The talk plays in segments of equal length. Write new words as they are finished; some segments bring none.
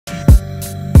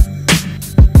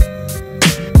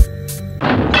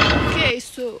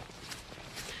So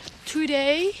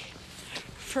today,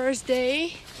 first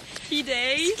day, ski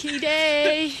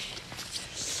day.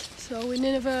 So we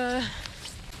never,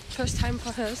 first time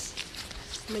for us.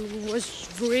 I mean, we was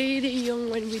really young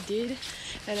when we did,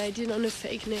 and I did on a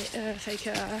fake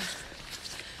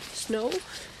snow,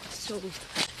 so it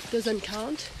doesn't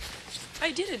count.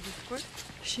 I did it before.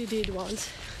 She did once.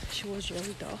 She was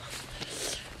young though.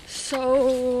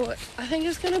 So I think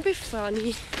it's gonna be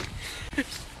funny.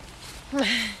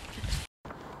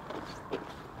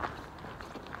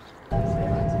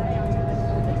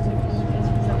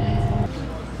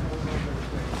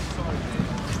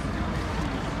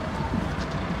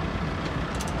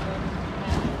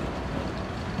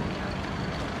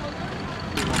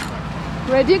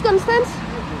 Ready, Constance?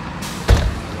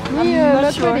 Me,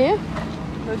 not sure. ready.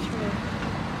 Not sure.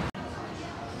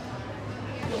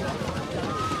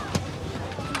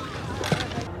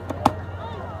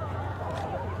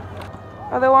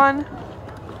 Other one.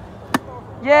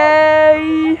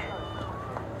 Yay!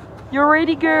 You're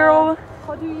ready, girl.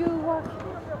 How do you walk?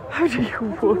 How do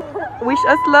you walk? Wish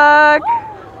us luck.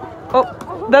 Oh,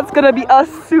 that's gonna be us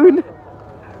soon.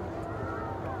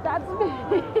 That's me.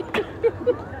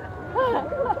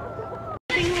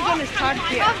 I think we're gonna start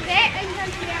here.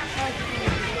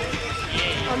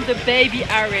 On the baby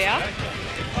area.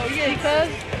 Oh yeah, because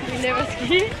we never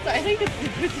ski, so I think it's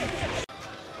good.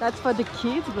 That's for the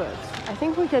kids, but I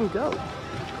think we can go.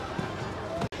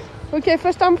 Okay,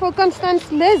 first time for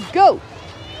Constance, let's go!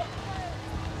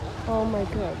 Oh my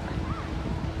god.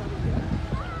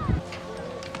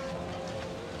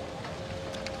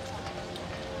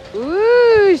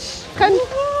 Whoosh!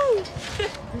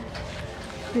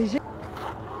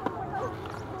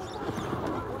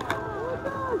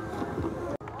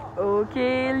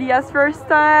 Okay, Leah's first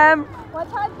time.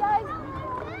 What's up, guys?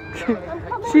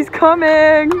 She's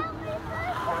coming.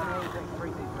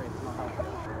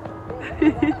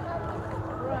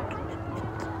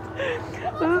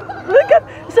 Look at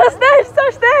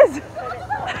Sashnaz.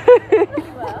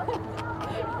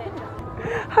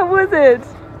 How was it?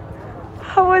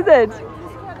 How was it?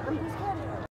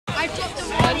 I took the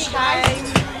lunchtime.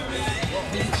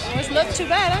 It was not too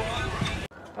bad,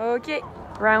 huh? Okay,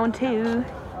 round 2.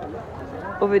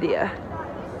 Over there.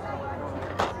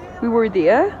 We were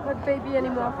there. Not baby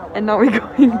anymore. And now we're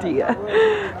going there.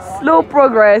 Slow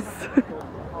progress.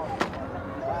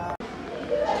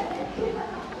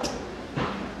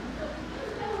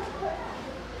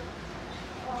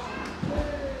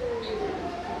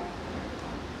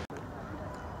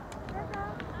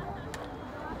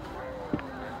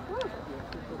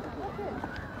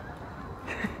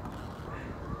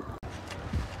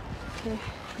 Okay,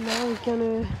 now we're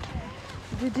gonna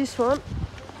do this one.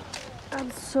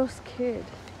 I'm so scared.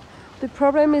 The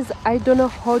problem is I don't know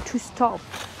how to stop.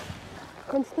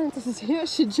 Constance is here,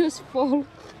 she just falls.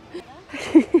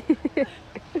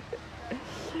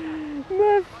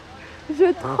 Meuf,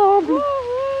 je tremble.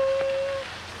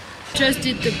 Just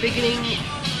did the beginner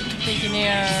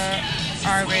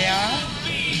area,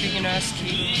 beginner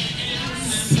ski.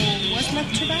 So it was not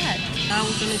too bad. Now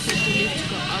we're gonna take the lift to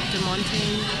go up the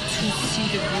mountain to see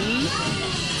the view.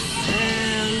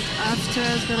 And after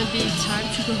it's gonna be time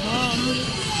to go home.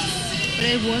 But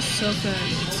it was so fun,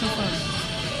 so fun.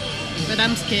 But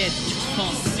I'm scared to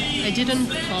fall. I didn't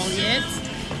fall yet.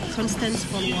 Constance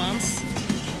fell once.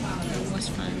 It was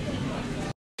fun.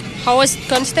 How was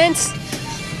Constance?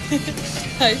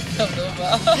 I don't know.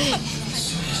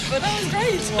 But that was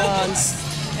great. Once.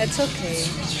 It's okay.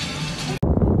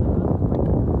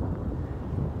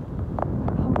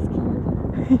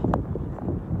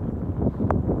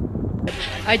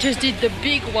 I just did the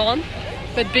big one,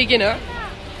 but beginner.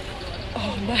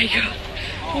 Oh my god,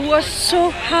 it was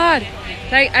so hard.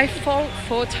 Like I fall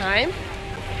 4 times,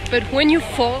 but when you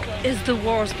fall, it's the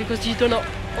worst because you don't know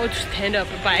how to stand up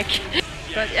back.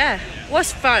 But yeah, it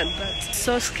was fun, but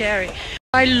so scary.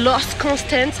 I lost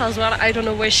Constance as well. I don't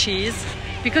know where she is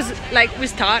because like we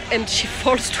start and she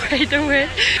falls straight away.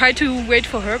 Tried to wait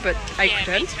for her, but I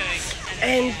couldn't.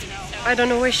 And I don't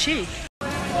know where she is.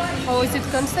 How is it,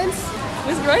 Constance? It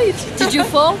was great. Did you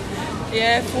fall?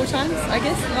 Yeah, 4 times, I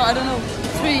guess. No, I don't know.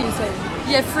 3, you said.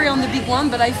 Yeah, 3 on the big one,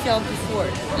 but I fell before,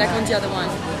 like on the other one.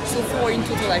 So 4 in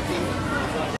total, I think.